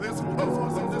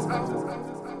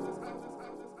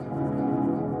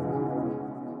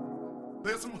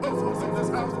some hustles in this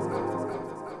house.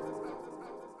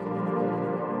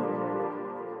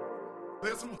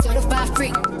 Certified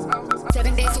free,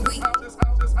 7 days a week.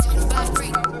 Certified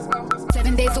free,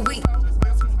 7 days a week.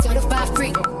 Certified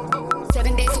free,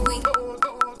 7 days a week.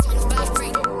 Certified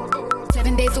free,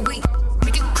 7 days a week.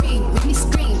 Make it cream, make me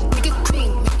scream. Make it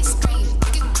cream, make me scream.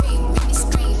 Make it cream, make me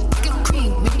scream. Make it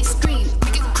cream, make me scream.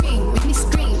 Make it cream, make me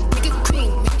scream. Make it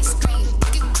cream, make me scream.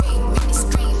 Make it cream, make me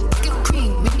scream. Make it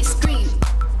cream, make me scream.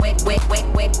 Wet, wet, wet,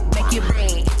 wet, make it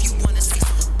rain. If you wanna see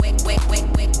some wet, wet, wet,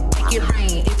 wet, make it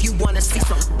rain. If you wanna see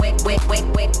some wet, wet, wet,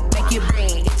 wet, make it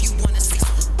rain. If you wanna see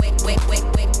some wet, wet, wet,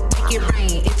 wet, make it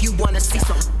rain. If you wanna see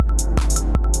some.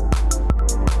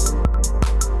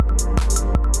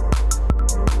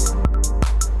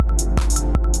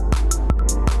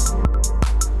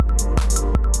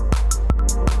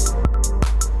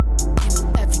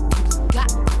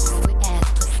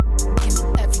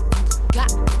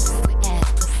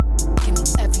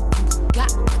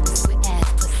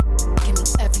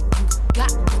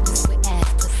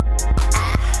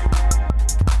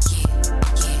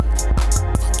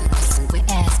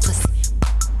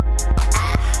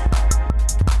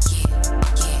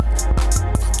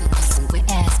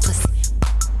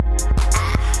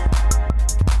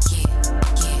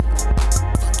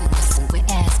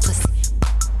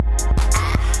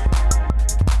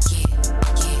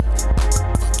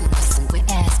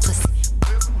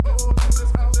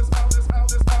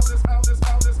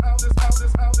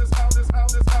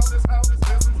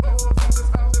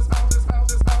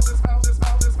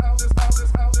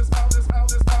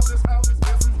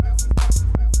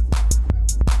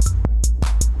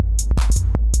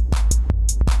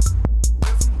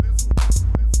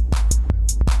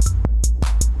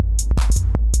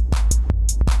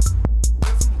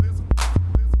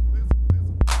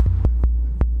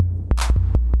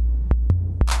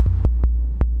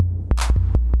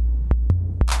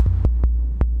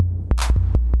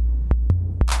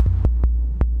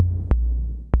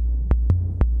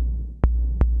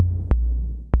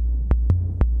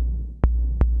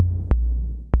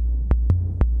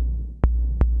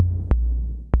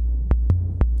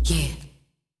 Yeah.